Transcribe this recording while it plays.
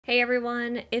Hey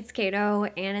everyone, it's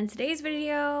Caito, and in today's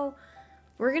video,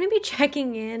 we're gonna be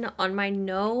checking in on my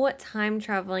no time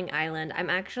traveling island. I'm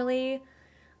actually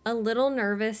a little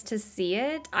nervous to see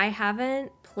it. I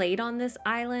haven't played on this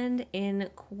island in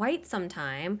quite some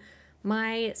time.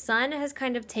 My son has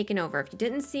kind of taken over. If you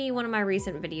didn't see one of my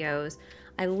recent videos,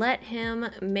 I let him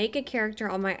make a character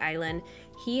on my island.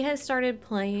 He has started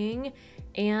playing,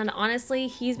 and honestly,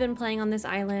 he's been playing on this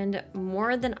island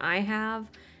more than I have.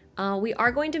 We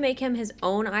are going to make him his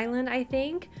own island, I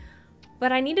think,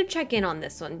 but I need to check in on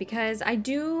this one because I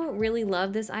do really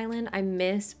love this island. I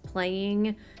miss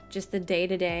playing just the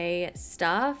day-to-day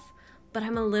stuff, but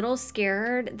I'm a little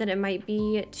scared that it might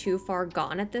be too far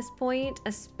gone at this point,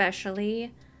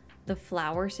 especially the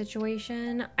flower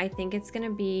situation. I think it's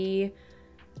gonna be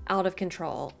out of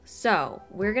control. So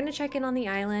we're gonna check in on the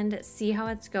island, see how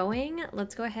it's going.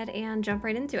 Let's go ahead and jump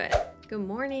right into it. Good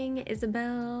morning,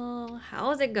 Isabel.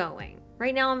 How's it going?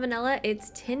 Right now on Vanilla, it's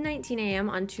 10:19 a.m.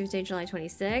 on Tuesday, July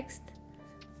 26th.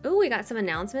 Ooh, we got some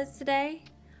announcements today.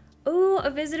 Ooh, a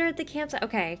visitor at the campsite.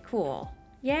 Okay, cool.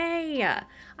 Yay!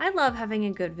 I love having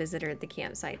a good visitor at the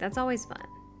campsite. That's always fun.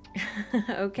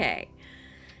 Okay,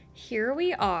 here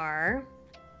we are.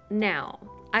 Now,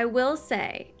 I will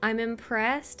say, I'm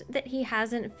impressed that he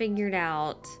hasn't figured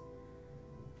out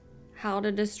how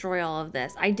to destroy all of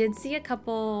this. I did see a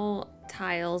couple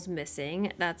tiles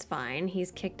missing. That's fine.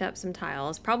 He's kicked up some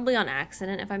tiles, probably on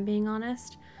accident if I'm being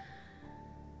honest.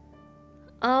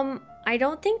 I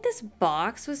don't think this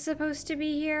box was supposed to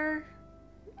be here.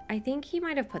 I think he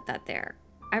might have put that there.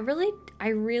 I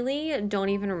really don't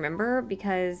even remember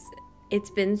because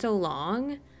it's been so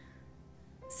long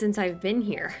since I've been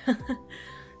here.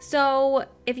 So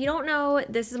if you don't know,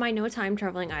 this is my no time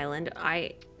traveling island.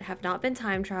 I have not been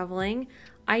time traveling.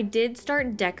 I did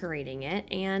start decorating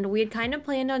it, and we had kind of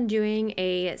planned on doing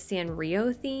a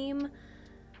Sanrio theme.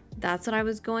 That's what I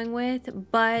was going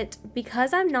with, but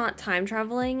because I'm not time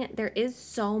traveling, there is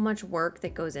so much work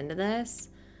that goes into this.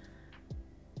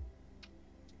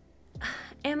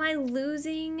 Am I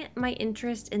losing my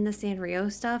interest in the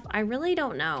Sanrio stuff? I really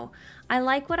don't know. I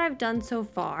like what I've done so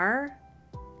far.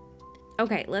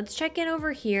 Okay, let's check in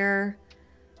over here.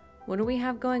 What do we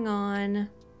have going on?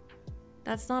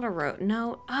 That's not a rose.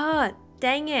 No. Ah,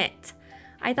 dang it.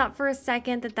 I thought for a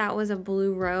second that that was a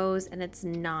blue rose, and it's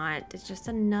not. It's just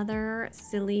another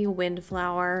silly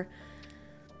windflower.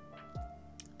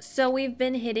 So we've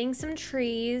been hitting some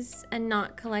trees and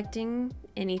not collecting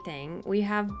anything. We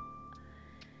have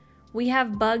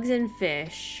bugs and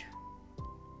fish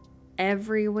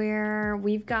everywhere.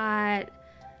 We've got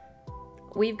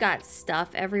stuff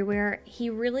everywhere. He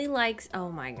really likes,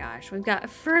 oh my gosh, we've got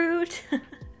fruit.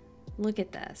 Look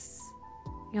at this,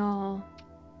 y'all.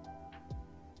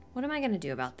 What am I gonna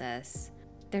do about this?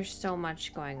 There's so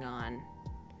much going on.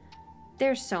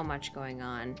 There's so much going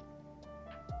on.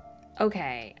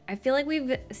 Okay, I feel like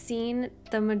we've seen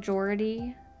the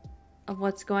majority of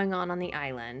what's going on the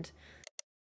island.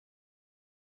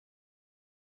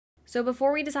 So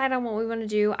before we decide on what we want to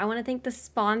do, I want to thank the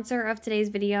sponsor of today's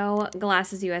video,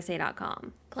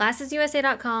 GlassesUSA.com.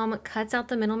 GlassesUSA.com cuts out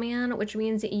the middleman, which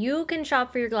means that you can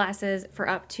shop for your glasses for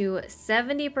up to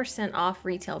 70% off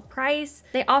retail price.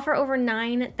 They offer over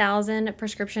 9,000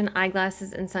 prescription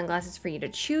eyeglasses and sunglasses for you to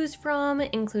choose from,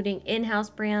 including in-house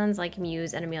brands like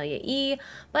Muse and Amelia E,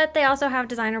 but they also have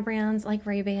designer brands like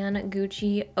Ray-Ban,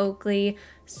 Gucci, Oakley,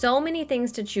 so many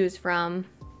things to choose from.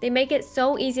 They make it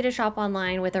so easy to shop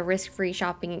online with a risk-free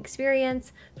shopping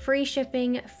experience, free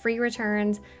shipping, free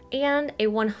returns, and a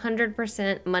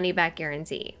 100% money-back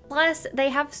guarantee. Plus, they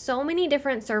have so many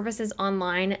different services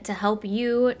online to help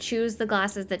you choose the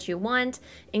glasses that you want,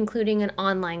 including an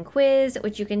online quiz,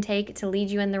 which you can take to lead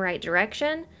you in the right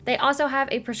direction. They also have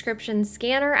a prescription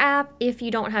scanner app. If you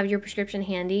don't have your prescription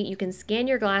handy, you can scan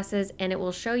your glasses and it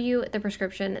will show you the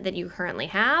prescription that you currently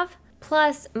have.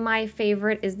 Plus, my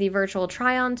favorite is the virtual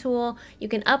try-on tool. You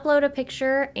can upload a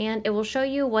picture and it will show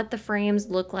you what the frames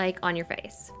look like on your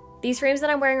face. These frames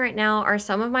that I'm wearing right now are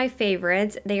some of my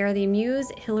favorites. They are the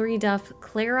Muse Hilary Duff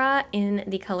Clara in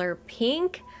the color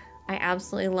pink. I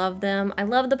absolutely love them. I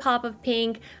love the pop of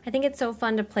pink. I think it's so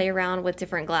fun to play around with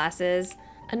different glasses.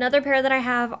 Another pair that I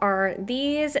have are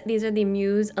these. These are the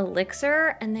Muse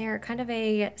Elixir, and they're kind of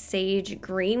a sage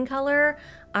green color.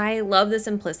 I love the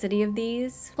simplicity of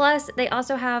these. Plus, they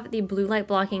also have the blue light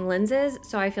blocking lenses,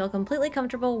 so I feel completely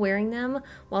comfortable wearing them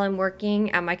while I'm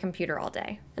working at my computer all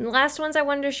day. And the last ones I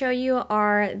wanted to show you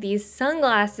are these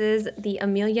sunglasses, the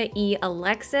Amelia E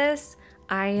Alexis.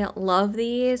 I love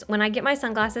these. When I get my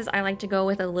sunglasses, I like to go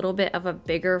with a little bit of a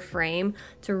bigger frame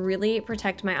to really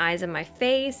protect my eyes and my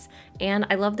face, and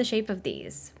I love the shape of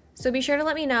these. So be sure to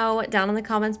let me know down in the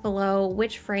comments below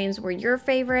which frames were your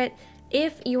favorite,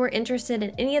 if you were interested in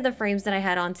any of the frames that I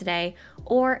had on today,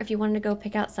 or if you wanted to go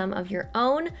pick out some of your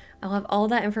own. I'll have all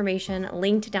that information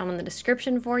linked down in the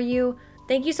description for you.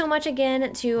 Thank you so much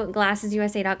again to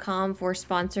GlassesUSA.com for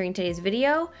sponsoring today's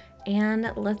video,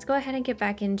 and let's go ahead and get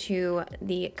back into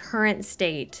the current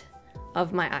state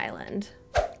of my island.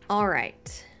 All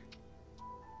right,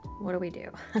 what do we do?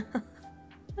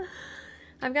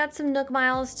 I've got some Nook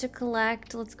Miles to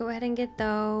collect. Let's go ahead and get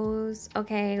those.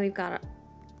 Okay, we've got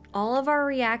all of our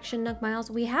reaction Nook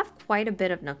Miles. We have quite a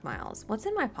bit of Nook Miles. What's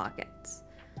in my pockets?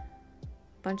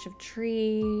 Bunch of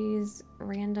trees,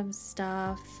 random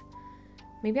stuff.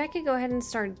 Maybe I could go ahead and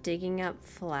start digging up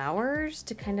flowers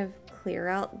to kind of clear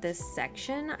out this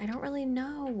section. I don't really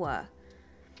know.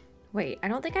 Wait, I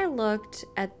don't think I looked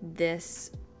at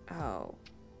this. Oh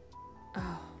my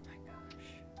gosh.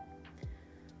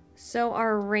 So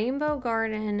our rainbow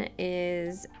garden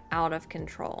is out of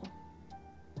control.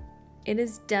 It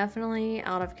is definitely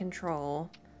out of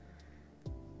control.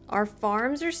 Our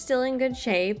farms are still in good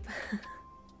shape.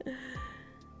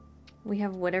 We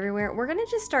have wood everywhere. We're gonna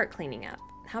just start cleaning up.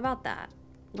 How about that?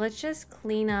 Let's just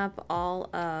clean up all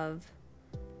of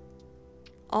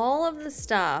the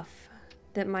stuff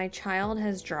that my child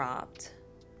has dropped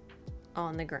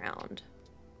on the ground.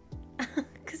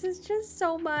 Because it's just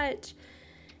so much.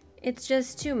 It's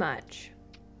just too much.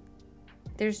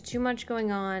 There's too much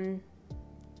going on.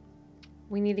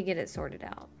 We need to get it sorted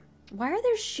out. Why are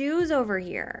there shoes over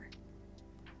here?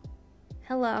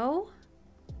 Hello?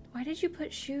 Why did you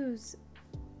put shoes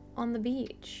on the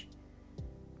beach?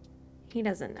 He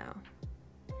doesn't know.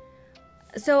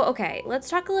 So, okay, let's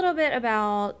talk a little bit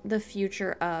about the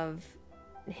future of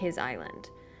his island.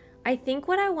 I think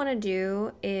what I want to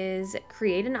do is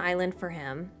create an island for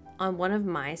him on one of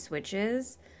my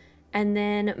switches and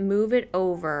then move it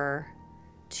over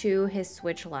to his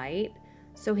switch light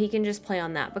so he can just play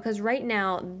on that. Because right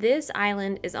now, this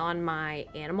island is on my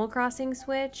Animal Crossing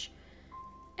switch,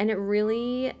 and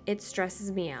it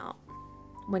stresses me out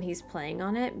when he's playing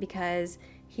on it because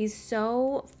he's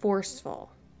so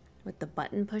forceful with the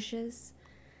button pushes.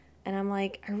 And I'm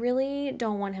like, I really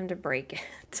don't want him to break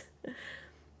it.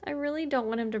 I really don't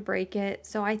want him to break it.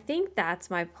 So I think that's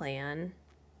my plan.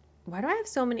 Why do I have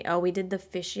so many? Oh, we did the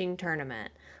fishing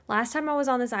tournament. Last time I was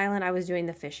on this island, I was doing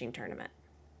the fishing tournament.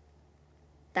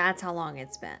 That's how long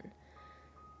it's been.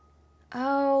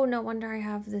 Oh, no wonder I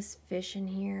have this fish in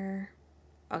here.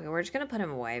 Okay, we're just going to put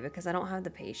him away because I don't have the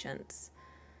patience.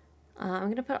 I'm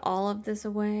going to put all of this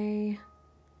away.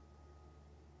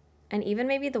 And even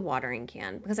maybe the watering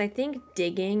can, because I think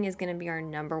digging is going to be our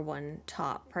 #1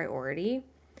 top priority.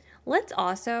 Let's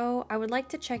also, I would like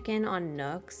to check in on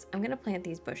Nooks. I'm going to plant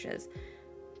these bushes.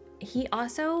 He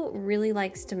also really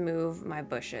likes to move my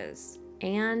bushes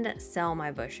and sell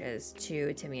my bushes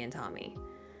to Timmy and Tommy.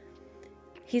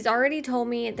 He's already told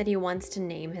me that he wants to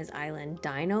name his island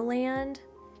Dino Land.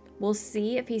 We'll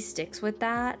see if he sticks with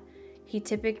that. He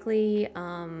typically,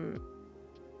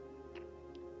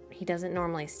 he doesn't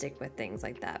normally stick with things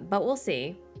like that, but we'll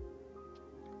see.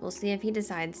 We'll see if he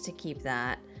decides to keep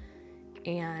that,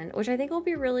 and which I think will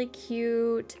be really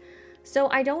cute. So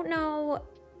I don't know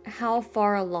how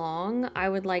far along I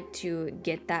would like to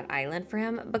get that island for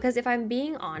him, because if I'm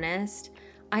being honest,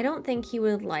 I don't think he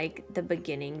would like the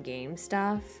beginning game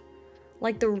stuff,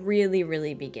 like the really,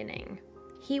 really beginning.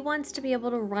 He wants to be able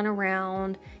to run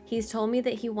around. He's told me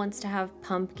that he wants to have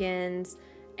pumpkins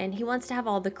and he wants to have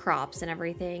all the crops and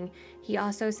everything. He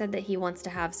also said that he wants to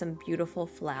have some beautiful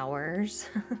flowers.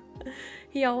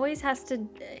 He always has to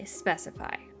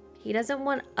specify. He doesn't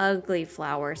want ugly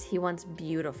flowers. He wants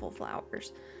beautiful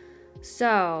flowers.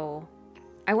 So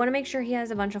I want to make sure he has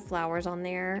a bunch of flowers on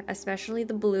there, especially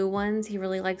the blue ones. He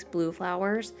really likes blue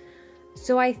flowers.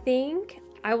 So I think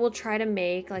I will try to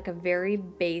make like a very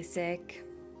basic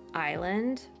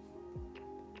island,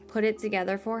 put it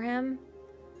together for him,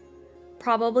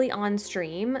 probably on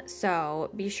stream. So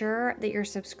be sure that you're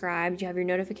subscribed, you have your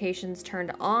notifications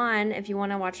turned on if you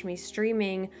want to watch me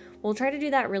streaming. We'll try to do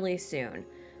that really soon.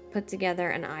 Put together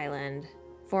an island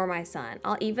for my son.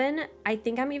 I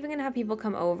think I'm even gonna have people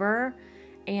come over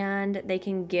and they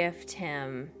can gift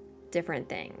him different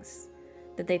things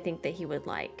that they think that he would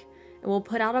like. And we'll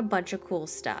put out a bunch of cool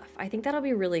stuff. I think that'll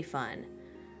be really fun.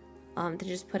 To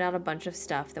just put out a bunch of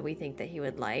stuff that we think that he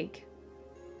would like.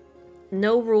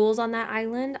 No rules on that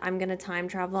island. I'm gonna time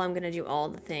travel. I'm gonna do all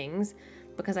the things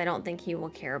because I don't think he will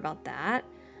care about that.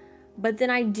 But then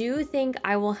I do think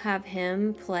I will have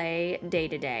him play day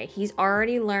to day. He's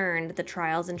already learned the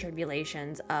trials and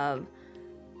tribulations of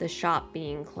the shop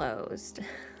being closed.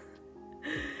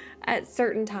 at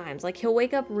certain times. Like he'll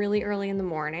wake up really early in the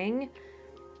morning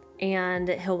and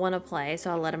he'll want to play,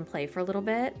 so I'll let him play for a little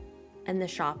bit, and the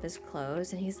shop is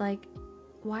closed and he's like,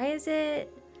 why is it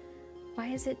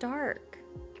dark?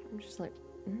 I'm just like,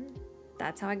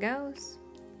 that's how it goes.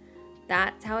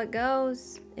 That's how it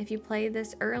goes if you play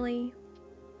this early.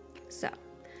 So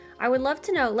I would love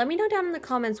to know, let me know down in the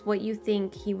comments what you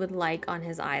think he would like on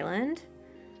his island,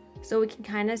 so we can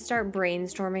kind of start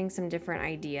brainstorming some different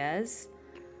ideas.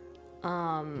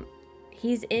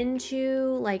 He's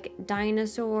into like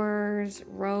dinosaurs,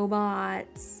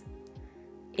 robots.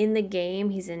 In the game,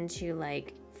 he's into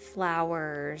like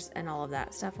flowers and all of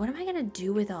that stuff. What am I gonna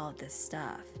do with all of this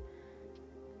stuff?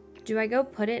 Do I go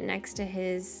put it next to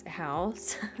his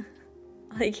house?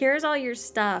 Like, here's all your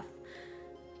stuff.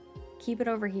 Keep it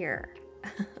over here.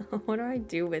 What do I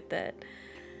do with it?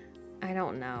 I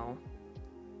don't know.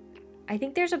 I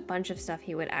think there's a bunch of stuff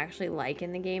he would actually like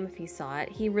in the game if he saw it.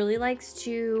 He really likes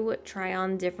to try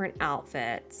on different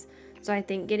outfits. So I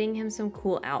think getting him some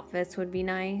cool outfits would be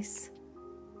nice.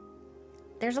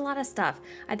 There's a lot of stuff.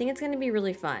 I think it's going to be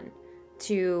really fun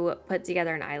to put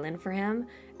together an island for him.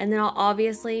 And then I'll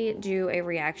obviously do a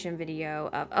reaction video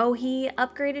of, oh, he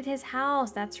upgraded his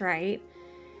house. That's right.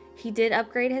 He did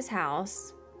upgrade his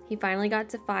house. He finally got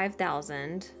to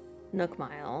 5,000 Nook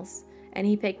miles. And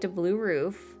he picked a blue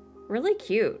roof. Really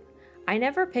cute. I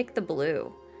never picked the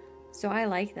blue, so I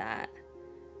like that.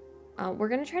 We're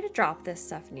gonna try to drop this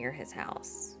stuff near his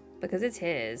house because it's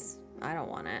his. I don't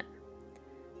want it.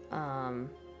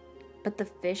 But the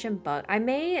fish and bug, I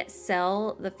may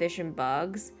sell the fish and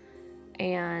bugs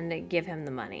and give him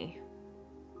the money.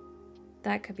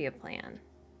 That could be a plan.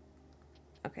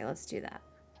 Okay, let's do that.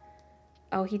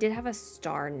 Oh, he did have a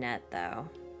star net though.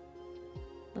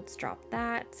 Let's drop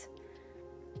that.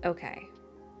 Okay.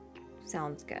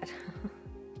 Sounds good.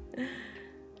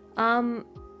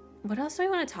 What else do I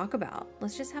want to talk about?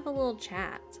 Let's just have a little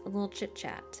chat, a little chit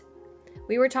chat.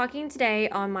 We were talking today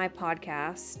on my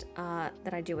podcast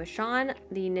that I do with Sean,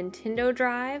 the Nintendo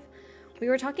Drive. We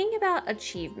were talking about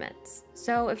achievements.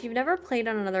 So if you've never played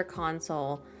on another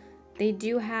console, they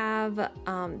do have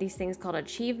these things called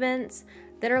achievements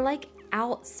that are like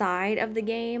outside of the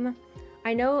game.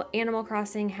 I know Animal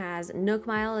Crossing has Nook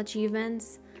Mile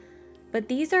achievements, but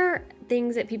these are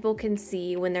things that people can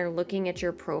see when they're looking at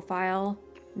your profile,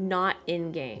 not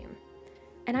in-game.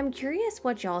 And I'm curious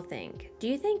what y'all think. Do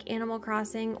you think Animal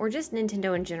Crossing, or just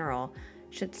Nintendo in general,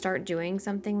 should start doing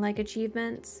something like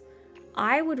achievements?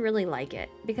 I would really like it,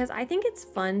 because I think it's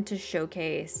fun to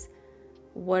showcase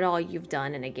what all you've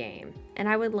done in a game. And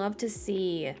I would love to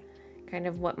see kind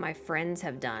of what my friends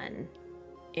have done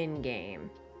in-game.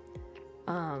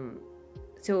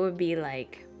 So it would be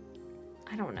like,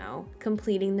 I don't know,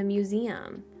 completing the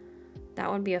museum.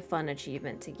 That would be a fun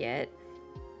achievement to get.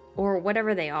 Or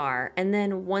whatever they are. And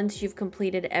then once you've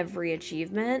completed every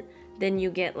achievement, then you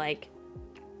get like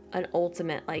an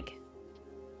ultimate like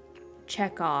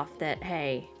check off that,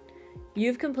 hey,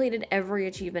 you've completed every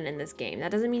achievement in this game.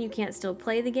 That doesn't mean you can't still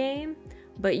play the game,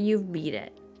 but you've beat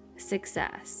it.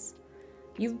 Success.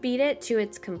 You've beat it to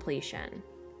its completion.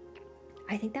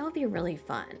 I think that would be really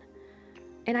fun.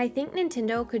 And I think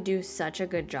Nintendo could do such a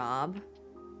good job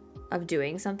of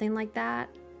doing something like that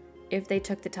if they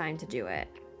took the time to do it.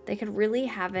 They could really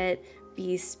have it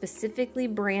be specifically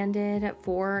branded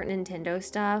for Nintendo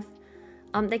stuff.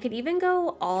 They could even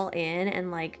go all in and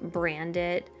like brand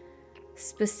it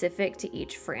specific to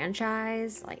each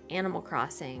franchise, like Animal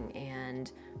Crossing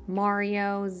and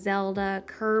Mario, Zelda,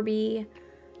 Kirby.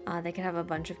 They could have a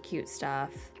bunch of cute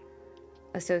stuff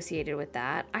associated with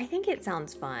that. I think it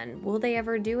sounds fun. Will they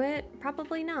ever do it?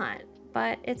 Probably not.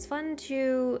 But it's fun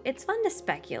to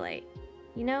speculate,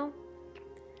 you know?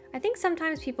 I think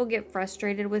sometimes people get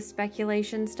frustrated with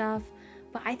speculation stuff,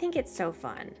 but I think it's so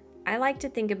fun. I like to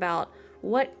think about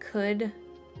what could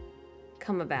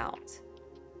come about.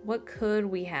 What could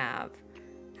we have?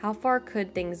 How far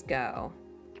could things go?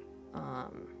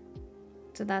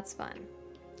 So that's fun.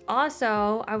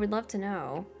 Also, I would love to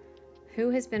know who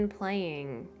has been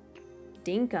playing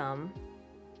Dinkum,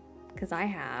 because I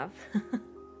have.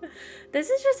 This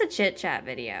is just a chit chat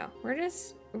video. We're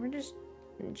just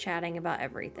chatting about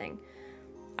everything.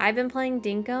 I've been playing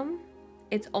Dinkum.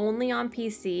 It's only on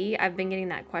PC. I've been getting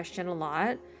that question a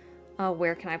lot.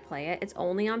 Where can I play it? It's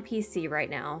only on PC right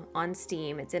now on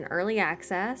Steam. It's in early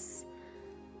access.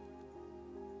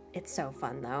 It's so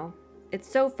fun though. It's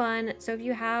so fun. So if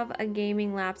you have a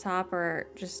gaming laptop or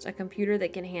just a computer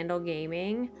that can handle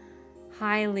gaming,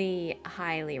 highly,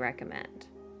 highly recommend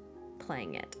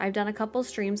playing it. I've done a couple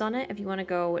streams on it if you want to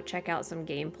go check out some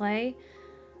gameplay,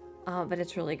 but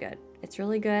it's really good. It's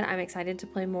really good. I'm excited to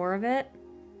play more of it.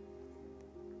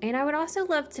 And I would also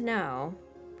love to know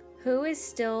who is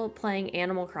still playing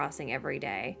Animal Crossing every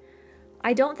day.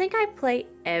 I don't think I play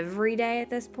every day at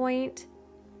this point,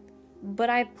 but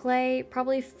I play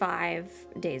probably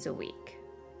 5 days a week.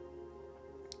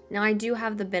 Now I do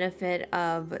have the benefit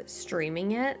of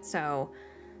streaming it, so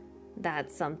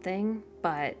that's something,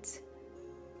 but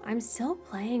I'm still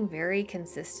playing very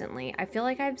consistently. I feel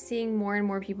like I'm seeing more and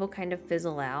more people kind of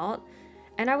fizzle out,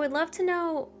 and I would love to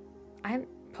know, I'm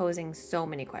posing so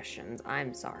many questions,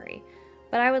 I'm sorry,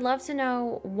 but I would love to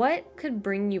know what could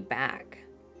bring you back.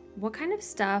 What kind of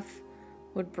stuff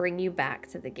would bring you back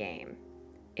to the game?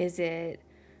 Is it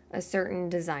a certain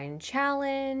design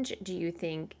challenge? Do you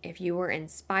think if you were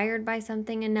inspired by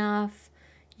something enough,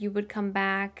 you would come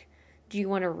back? Do you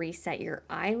want to reset your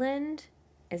island?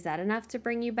 Is that enough to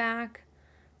bring you back?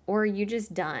 Or are you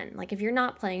just done? Like, if you're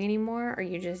not playing anymore, are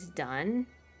you just done?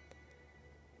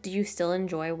 Do you still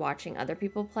enjoy watching other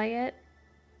people play it?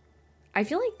 I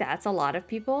feel like that's a lot of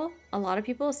people. A lot of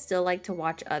people still like to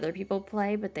watch other people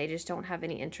play, but they just don't have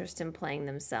any interest in playing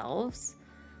themselves.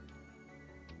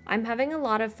 I'm having a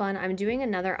lot of fun. I'm doing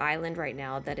another island right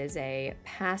now that is a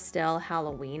pastel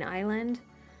Halloween island,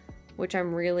 which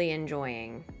I'm really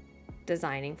enjoying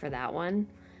designing for that one.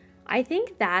 I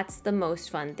think that's the most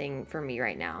fun thing for me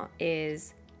right now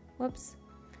is,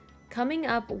 coming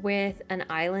up with an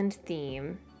island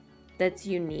theme that's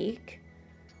unique,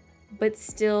 but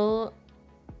still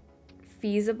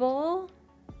feasible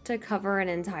to cover an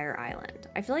entire island.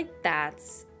 I feel like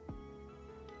that's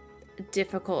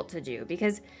difficult to do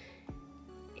because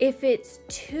if it's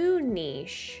too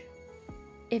niche,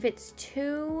 if it's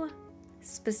too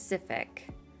specific,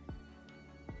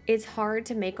 it's hard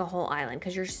to make a whole island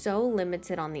because you're so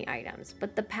limited on the items.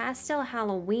 But the pastel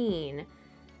Halloween,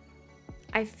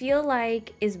 I feel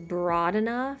like is broad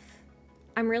enough.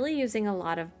 I'm really using a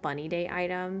lot of Bunny Day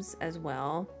items as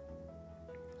well.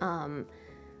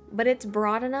 But it's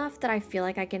broad enough that I feel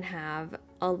like I can have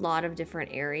a lot of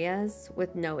different areas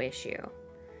with no issue.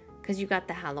 Because you got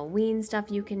the Halloween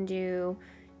stuff you can do.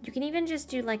 You can even just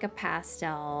do like a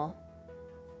pastel,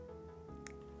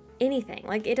 anything.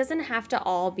 Like, it doesn't have to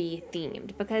all be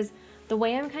themed, because the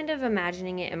way I'm kind of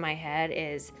imagining it in my head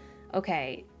is,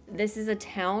 okay, this is a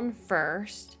town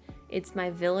first, it's my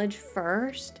village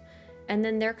first, and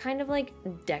then they're kind of like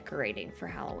decorating for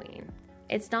Halloween.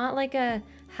 It's not like a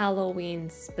Halloween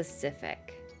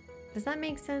specific. Does that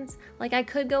make sense? Like, I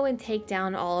could go and take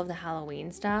down all of the Halloween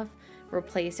stuff,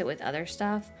 replace it with other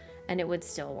stuff, and it would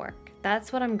still work.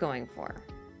 That's what I'm going for.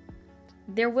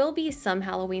 There will be some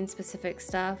Halloween specific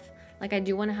stuff. Like, I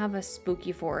do want to have a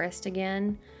spooky forest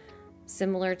again,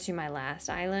 similar to my last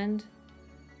island.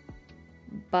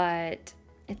 But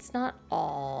it's not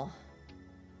all.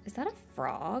 Is that a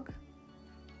frog?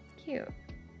 Cute.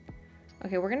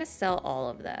 Okay, we're gonna sell all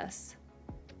of this.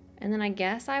 And then I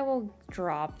guess I will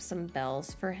drop some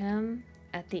bells for him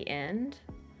at the end,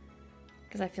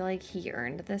 because I feel like he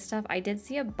earned this stuff. I did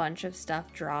see a bunch of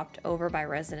stuff dropped over by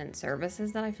resident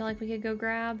services that I feel like we could go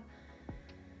grab.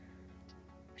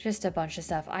 Just a bunch of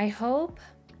stuff. I hope.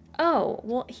 Oh,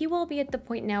 well, he will be at the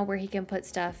point now where he can put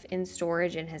stuff in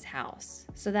storage in his house.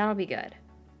 So that'll be good.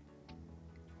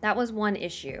 That was one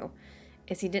issue,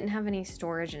 is he didn't have any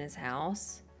storage in his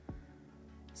house.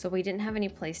 So we didn't have any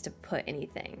place to put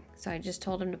anything. So I just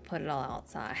told him to put it all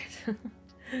outside,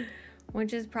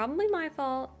 which is probably my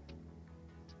fault.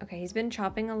 Okay, he's been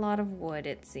chopping a lot of wood,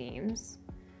 it seems.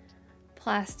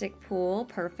 Plastic pool,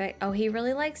 perfect. Oh, he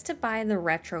really likes to buy the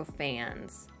retro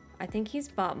fans. I think he's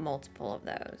bought multiple of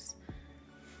those.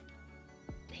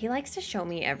 He likes to show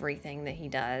me everything that he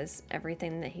does,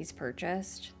 everything that he's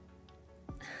purchased.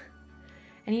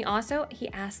 And he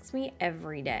asks me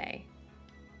every day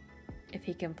if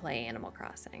he can play Animal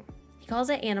Crossing. He calls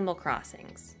it Animal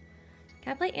Crossings.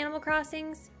 Can I play Animal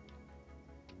Crossings?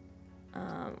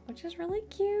 Which is really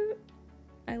cute.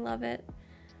 I love it.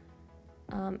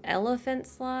 Elephant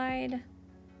slide.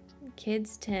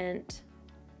 Kids tent.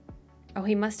 Oh,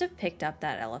 he must have picked up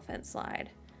that elephant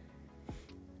slide.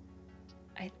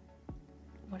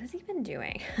 What has he been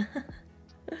doing?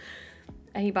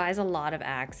 He buys a lot of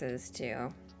axes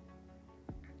too.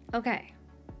 Okay.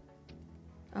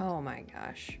 Oh my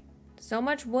gosh. So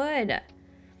much wood.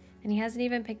 And he hasn't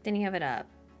even picked any of it up.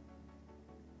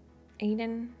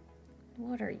 Aiden,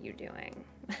 what are you doing?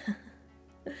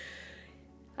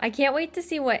 I can't wait to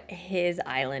see what his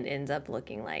island ends up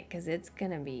looking like, because it's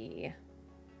gonna be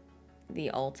the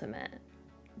ultimate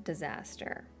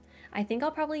disaster. I think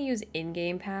I'll probably use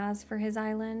in-game paths for his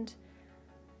island.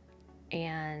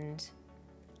 And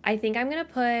I think I'm gonna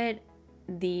put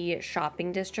the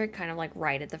shopping district kind of like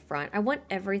right at the front. I want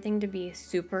everything to be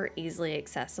super easily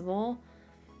accessible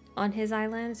on his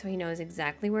island, so he knows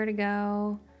exactly where to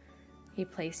go. He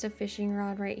placed a fishing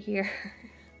rod right here.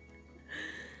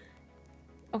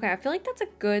 Okay, I feel like that's a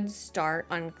good start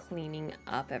on cleaning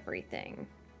up everything.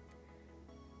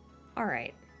 All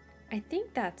right, I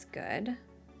think that's good.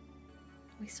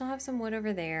 We still have some wood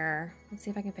over there. Let's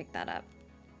see if I can pick that up.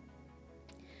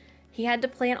 He had to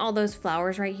plant all those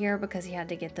flowers right here because he had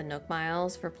to get the Nook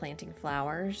Miles for planting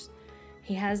flowers.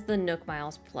 He has the Nook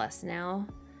Miles Plus now.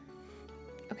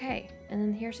 Okay, and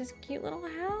then here's his cute little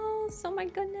house. Oh my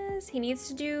goodness. He needs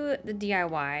to do the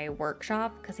DIY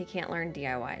workshop because he can't learn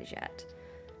DIYs yet.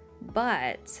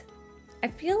 But I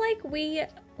feel like we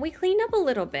cleaned up a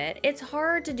little bit. It's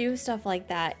hard to do stuff like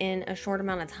that in a short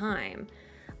amount of time.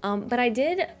 But I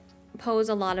did pose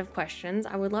a lot of questions.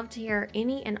 I would love to hear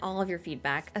any and all of your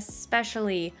feedback,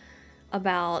 especially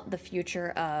about the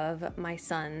future of my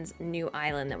son's new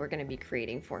island that we're going to be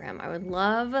creating for him. I would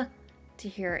love to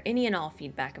hear any and all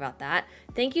feedback about that.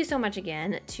 Thank you so much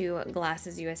again to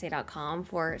GlassesUSA.com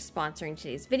for sponsoring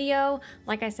today's video.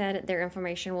 Like I said, their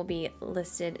information will be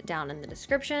listed down in the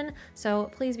description,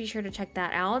 so please be sure to check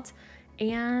that out.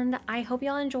 And I hope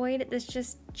y'all enjoyed this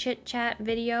just chit chat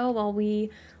video while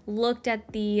we looked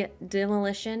at the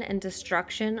demolition and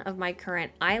destruction of my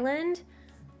current island.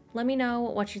 Let me know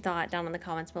what you thought down in the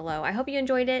comments below. I hope you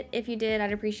enjoyed it. If you did,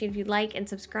 I'd appreciate if you'd like and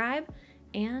subscribe,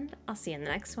 and I'll see you in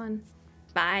the next one.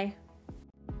 Bye.